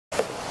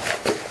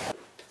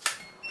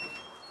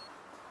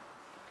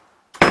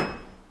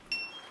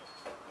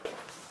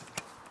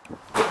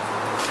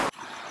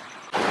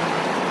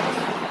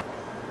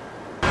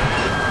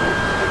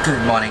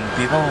Good morning,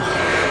 people.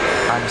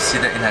 I'm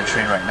seated in a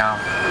train right now,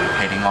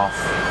 heading off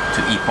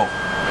to Ipoh.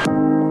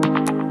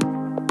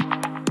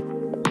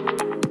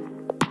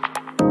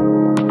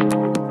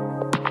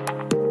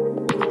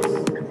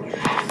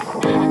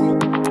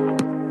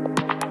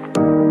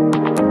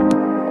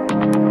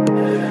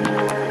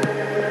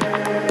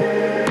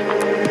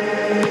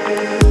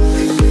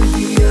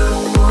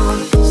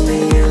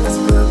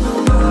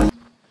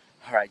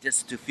 Alright,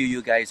 just to fill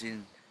you guys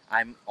in,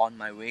 I'm on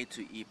my way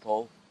to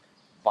Ipoh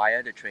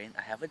via the train.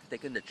 I haven't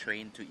taken the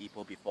train to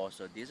Ipoh before,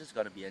 so this is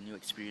going to be a new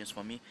experience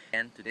for me.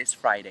 And today's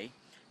Friday.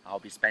 I'll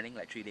be spending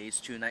like 3 days,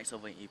 2 nights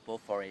over in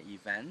Ipoh for an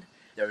event.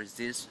 There is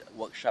this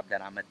workshop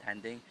that I'm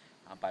attending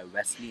by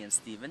Wesley and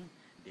Steven.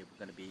 They're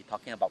going to be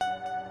talking about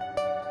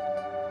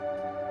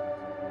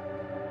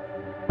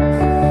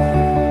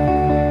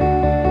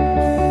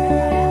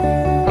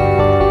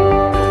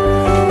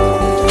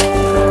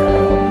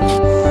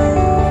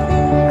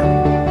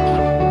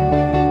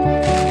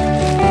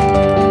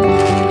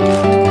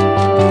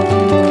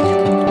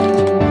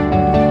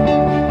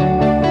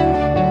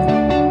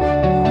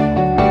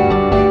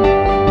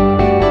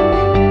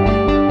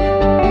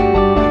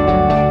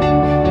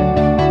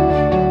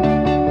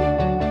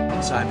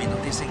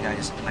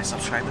my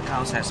subscriber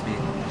count has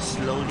been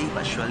slowly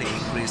but surely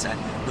increased, and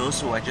those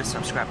who are just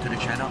subscribed to the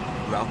channel,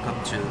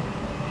 welcome to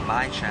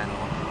my channel,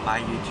 my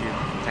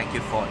YouTube. Thank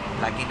you for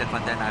liking the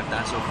content I've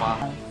done so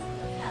far.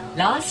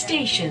 Last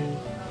station,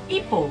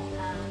 Ipoh.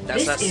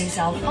 This is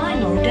our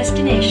final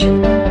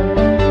destination.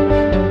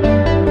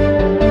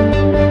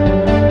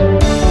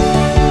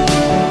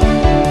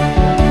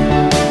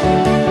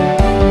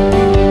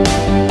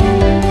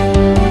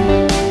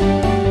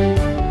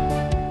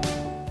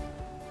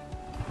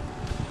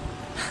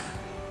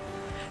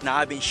 Now,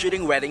 I've been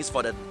shooting weddings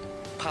for the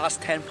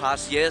past 10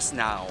 years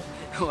now.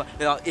 You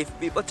know, if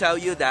people tell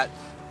you that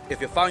if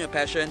you found your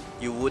passion,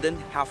 you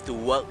wouldn't have to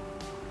work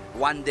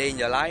one day in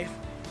your life,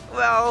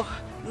 well,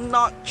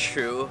 not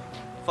true.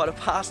 For the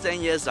past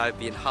 10 years, I've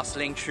been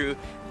hustling through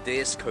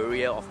this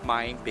career of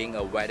mine, being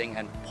a wedding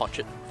and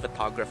portrait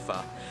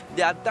photographer.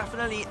 There are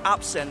definitely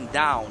ups and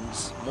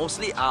downs,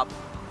 mostly up.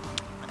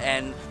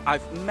 And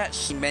I've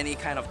met many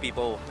kind of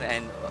people,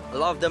 and a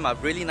lot of them are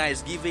really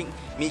nice, giving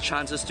me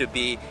chances to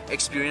be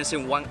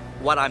experiencing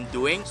what I'm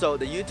doing. So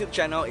the YouTube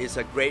channel is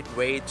a great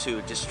way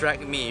to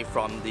distract me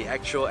from the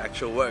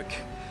actual work.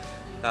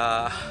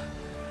 I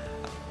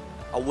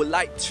would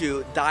like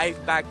to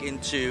dive back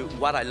into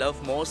what I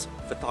love most,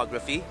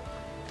 photography,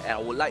 and I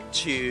would like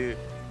to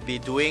be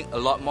doing a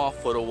lot more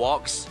photo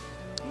walks,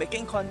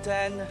 making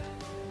content,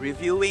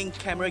 reviewing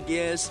camera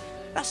gears.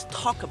 Let's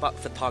talk about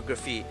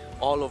photography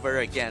all over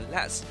again.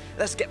 Let's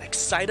get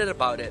excited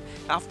about it.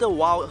 After a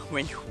while,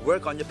 when you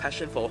work on your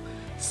passion for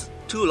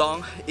too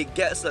long, it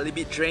gets a little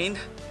bit drained.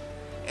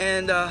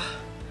 And I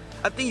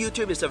think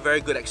YouTube is a very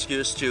good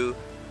excuse to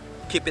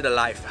keep it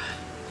alive.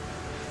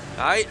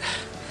 Alright?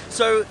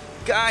 So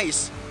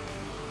guys,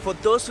 for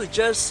those who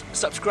just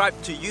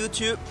subscribed to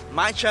YouTube,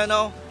 my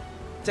channel,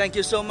 thank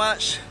you so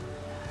much.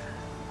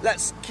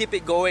 Let's keep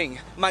it going.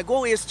 My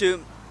goal is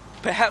to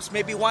perhaps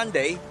maybe one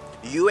day,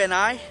 you and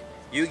I,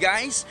 you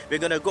guys, we're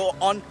gonna go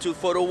on to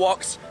photo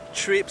walks,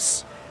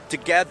 trips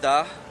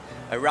together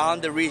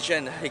around the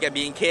region. It can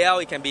be in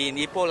KL, it can be in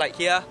Ipoh like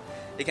here,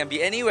 it can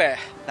be anywhere.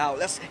 Now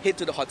let's head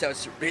to the hotel.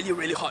 It's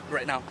really hot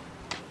right now.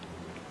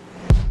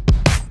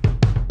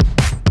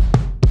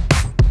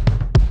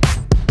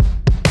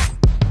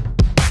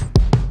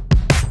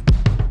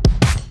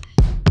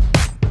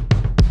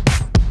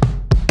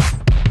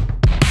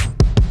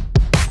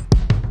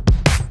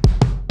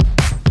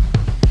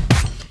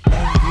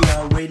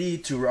 Ready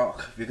to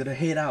rock. We're gonna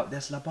head out.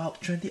 There's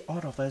about 20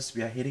 odd of us.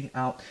 We are heading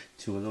out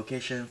to a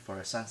location for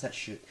a sunset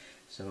shoot.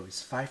 So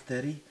it's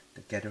 5:30.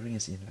 The gathering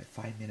is in like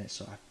 5 minutes,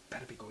 so I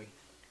better be going.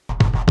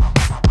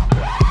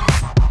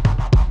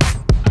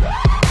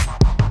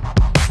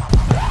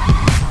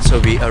 So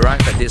we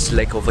arrived at this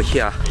lake over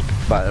here,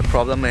 but the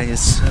problem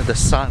is the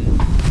sun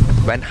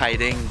went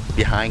hiding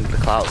behind the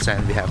clouds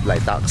and we have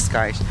like dark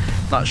skies.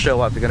 Not sure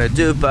what we're gonna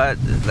do, but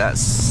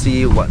let's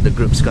see what the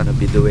group's gonna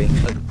be doing.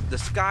 The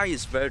sky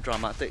is very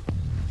dramatic.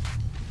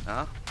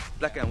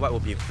 Black and white will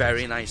be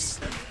very nice.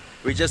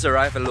 We just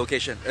arrived at the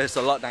location. It's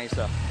a lot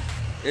nicer.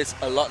 It's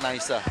a lot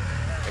nicer.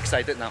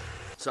 Excited now.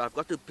 So I've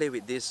got to play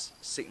with this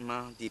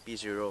Sigma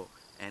DP0,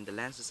 and the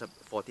lens is a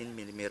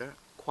 14mm.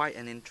 Quite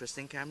an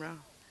interesting camera.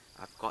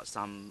 I've got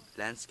some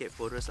landscape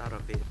photos out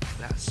of it.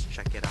 Let's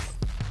check it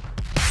out.